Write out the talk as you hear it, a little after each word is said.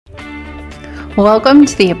Welcome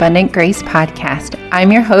to the Abundant Grace Podcast. I'm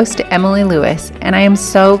your host, Emily Lewis, and I am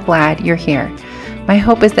so glad you're here. My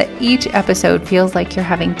hope is that each episode feels like you're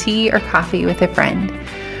having tea or coffee with a friend.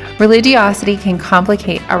 Religiosity can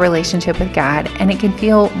complicate our relationship with God, and it can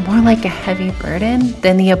feel more like a heavy burden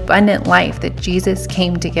than the abundant life that Jesus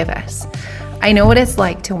came to give us. I know what it's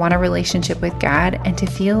like to want a relationship with God and to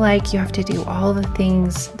feel like you have to do all the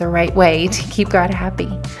things the right way to keep God happy.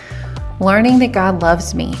 Learning that God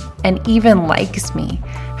loves me and even likes me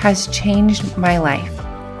has changed my life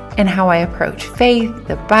and how I approach faith,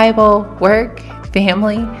 the Bible, work,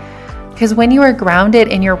 family. Because when you are grounded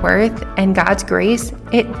in your worth and God's grace,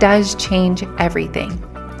 it does change everything.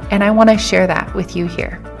 And I want to share that with you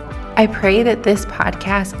here. I pray that this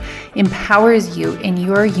podcast empowers you in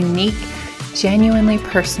your unique, genuinely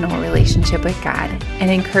personal relationship with God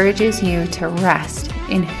and encourages you to rest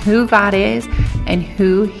in who God is and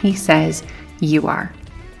who He says you are.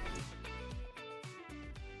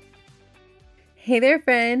 Hey there,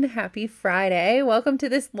 friend. Happy Friday. Welcome to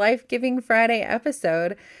this Life-Giving Friday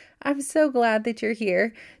episode. I'm so glad that you're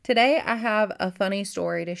here. Today, I have a funny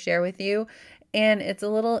story to share with you, and it's a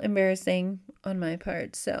little embarrassing on my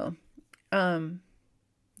part. So,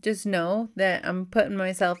 just know that I'm putting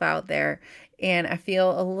myself out there and I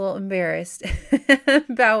feel a little embarrassed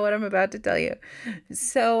about what I'm about to tell you.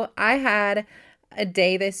 So I had a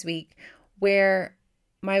day this week where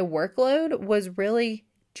my workload was really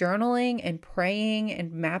journaling and praying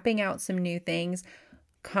and mapping out some new things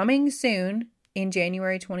coming soon in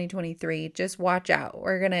January 2023. Just watch out.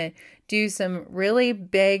 We're going to do some really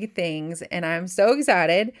big things and I'm so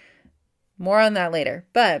excited. More on that later.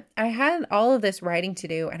 But I had all of this writing to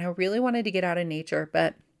do and I really wanted to get out of nature,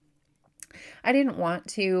 but I didn't want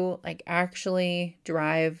to actually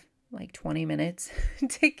drive 20 minutes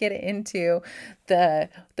to get into the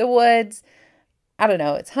woods. I don't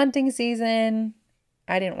know. It's hunting season.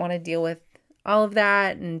 I didn't want to deal with all of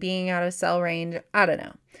that and being out of cell range. I don't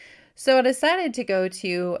know. So I decided to go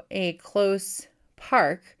to a close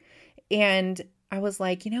park and I was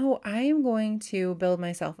like, I am going to build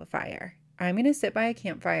myself a fire. I'm going to sit by a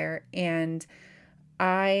campfire and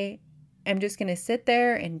I am just going to sit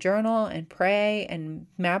there and journal and pray and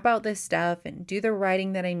map out this stuff and do the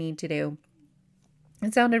writing that I need to do.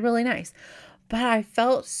 It sounded really nice, but I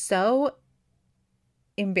felt so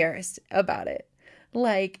embarrassed about it.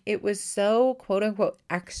 It was so quote unquote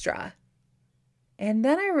extra. And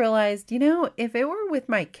then I realized, if it were with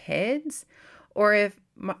my kids or if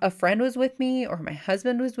a friend was with me or my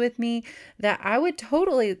husband was with me, that I would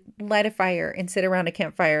totally light a fire and sit around a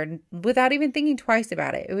campfire without even thinking twice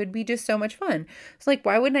about it. It would be just so much fun. It's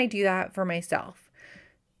why wouldn't I do that for myself?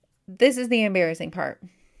 This is the embarrassing part.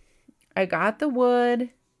 I got the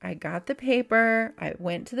wood, I got the paper, I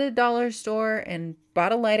went to the dollar store and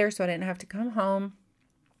bought a lighter so I didn't have to come home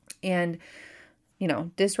and,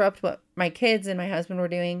 disrupt what my kids and my husband were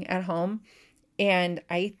doing at home. And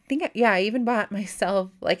I think, I even bought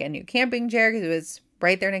myself a new camping chair because it was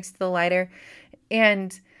right there next to the lighter.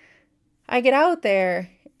 And I get out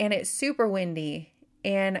there and it's super windy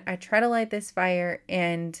and I try to light this fire.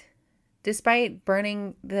 And despite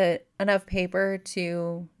burning enough paper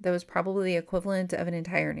that was probably the equivalent of an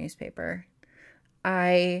entire newspaper,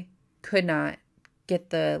 I could not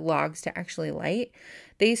get the logs to actually light.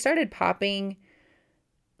 They started popping.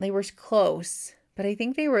 They were close, but I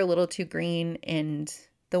think they were a little too green and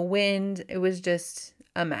the wind, it was just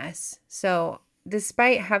a mess. So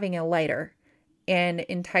despite having a lighter and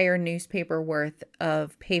entire newspaper worth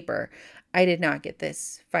of paper, I did not get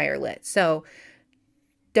this fire lit. So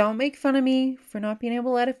don't make fun of me for not being able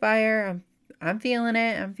to light a fire. I'm feeling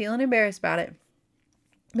it. I'm feeling embarrassed about it.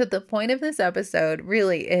 But the point of this episode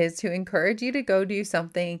really is to encourage you to go do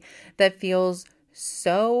something that feels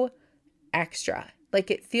so extra.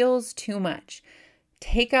 It feels too much.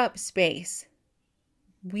 Take up space.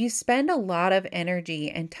 We spend a lot of energy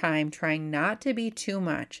and time trying not to be too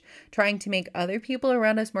much, trying to make other people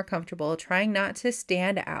around us more comfortable, trying not to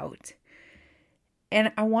stand out.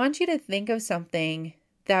 And I want you to think of something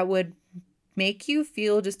that would make you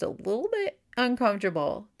feel just a little bit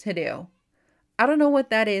uncomfortable to do. I don't know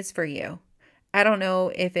what that is for you. I don't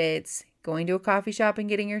know if it's going to a coffee shop and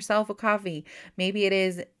getting yourself a coffee. Maybe it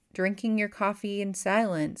is drinking your coffee in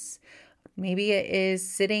silence. Maybe it is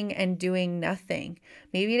sitting and doing nothing.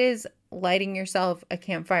 Maybe it is lighting yourself a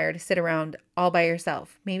campfire to sit around all by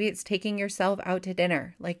yourself. Maybe it's taking yourself out to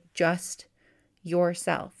dinner, just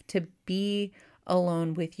yourself, to be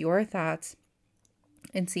alone with your thoughts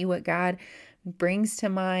and see what God brings to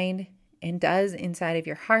mind and does inside of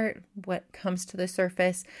your heart, what comes to the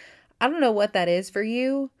surface. I don't know what that is for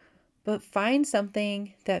you, but find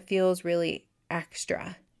something that feels really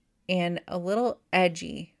extra and a little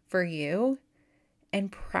edgy for you,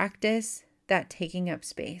 and practice that taking up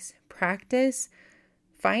space. Practice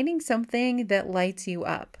finding something that lights you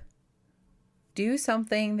up. Do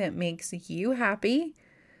something that makes you happy,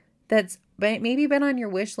 that's maybe been on your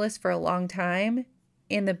wish list for a long time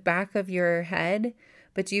in the back of your head,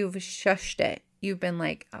 but you've shushed it. You've been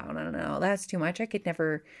like, oh, no, that's too much. I could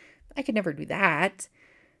never do that.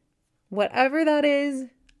 Whatever that is,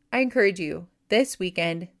 I encourage you this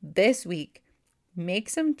weekend, this week, make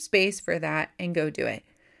some space for that and go do it.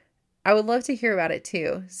 I would love to hear about it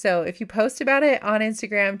too. So if you post about it on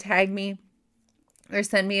Instagram, tag me or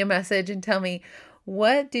send me a message and tell me,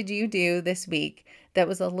 what did you do this week that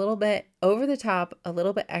was a little bit over the top, a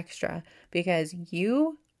little bit extra, because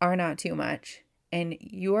you are not too much and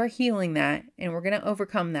you are healing that, and we're going to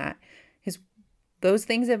overcome that. Because those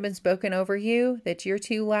things have been spoken over you, that you're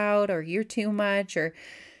too loud or you're too much or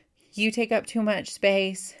you take up too much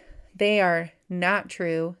space. They are not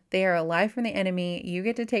true. They are a lie from the enemy. You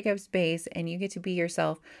get to take up space and you get to be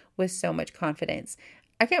yourself with so much confidence.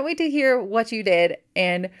 I can't wait to hear what you did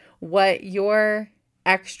and what your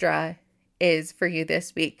extra is for you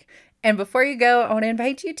this week. And before you go, I want to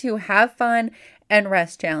invite you to have fun and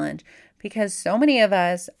rest challenge, because so many of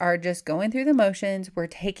us are just going through the motions. We're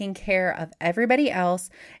taking care of everybody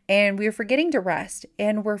else and we're forgetting to rest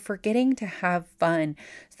and we're forgetting to have fun.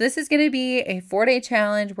 So this is going to be a 4-day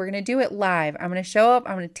challenge. We're going to do it live. I'm going to show up.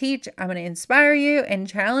 I'm going to teach. I'm going to inspire you and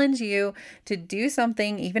challenge you to do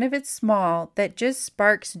something, even if it's small, that just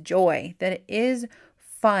sparks joy, that it is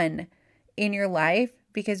fun in your life,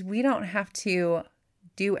 because we don't have to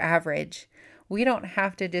do average. We don't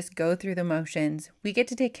have to just go through the motions. We get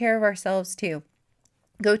to take care of ourselves too.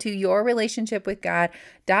 Go to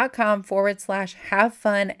yourrelationshipwithgod.com/have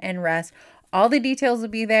fun and rest. All the details will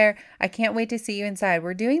be there. I can't wait to see you inside.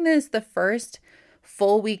 We're doing this the first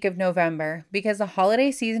full week of November because the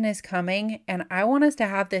holiday season is coming, and I want us to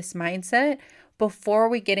have this mindset before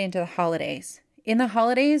we get into the holidays. In the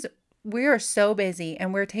holidays, we are so busy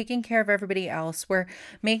and we're taking care of everybody else. We're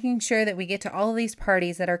making sure that we get to all of these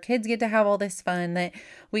parties, that our kids get to have all this fun, that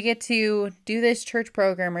we get to do this church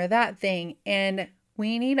program or that thing. And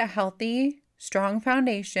we need a healthy, strong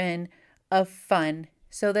foundation of fun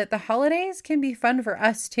so that the holidays can be fun for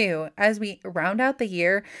us too. As we round out the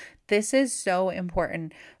year, this is so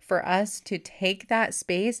important for us to take that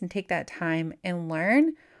space and take that time and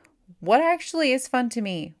learn what actually is fun to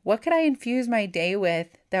me. What could I infuse my day with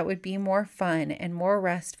that would be more fun and more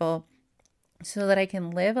restful, so that I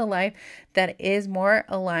can live a life that is more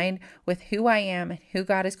aligned with who I am and who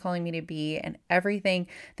God is calling me to be and everything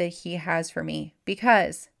that He has for me.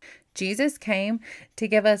 Because Jesus came to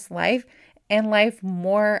give us life and life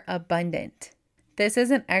more abundant. This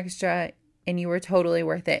isn't extra, and you are totally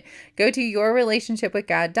worth it. Go to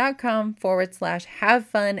yourrelationshipwithgod.com/have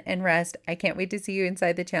fun and rest. I can't wait to see you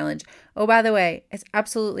inside the challenge. Oh, by the way, it's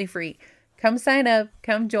absolutely free. Come sign up,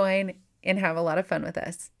 come join, and have a lot of fun with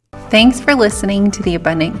us. Thanks for listening to the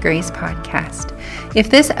Abundant Grace Podcast. If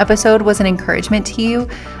this episode was an encouragement to you,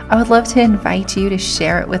 I would love to invite you to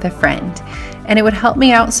share it with a friend. And it would help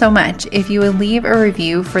me out so much if you would leave a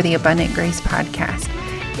review for the Abundant Grace Podcast.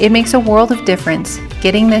 It makes a world of difference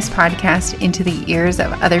getting this podcast into the ears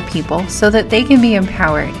of other people so that they can be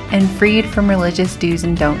empowered and freed from religious do's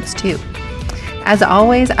and don'ts too. As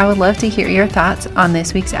always, I would love to hear your thoughts on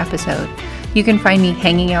this week's episode. You can find me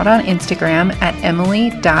hanging out on Instagram at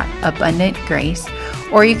emily.abundantgrace,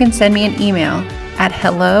 or you can send me an email at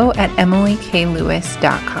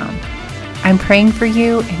hello@emilykLewis.com. I'm praying for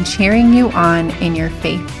you and cheering you on in your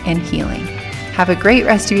faith and healing. Have a great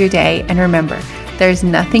rest of your day, and remember, there's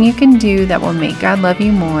nothing you can do that will make God love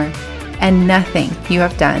you more, and nothing you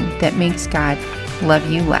have done that makes God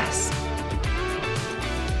love you less.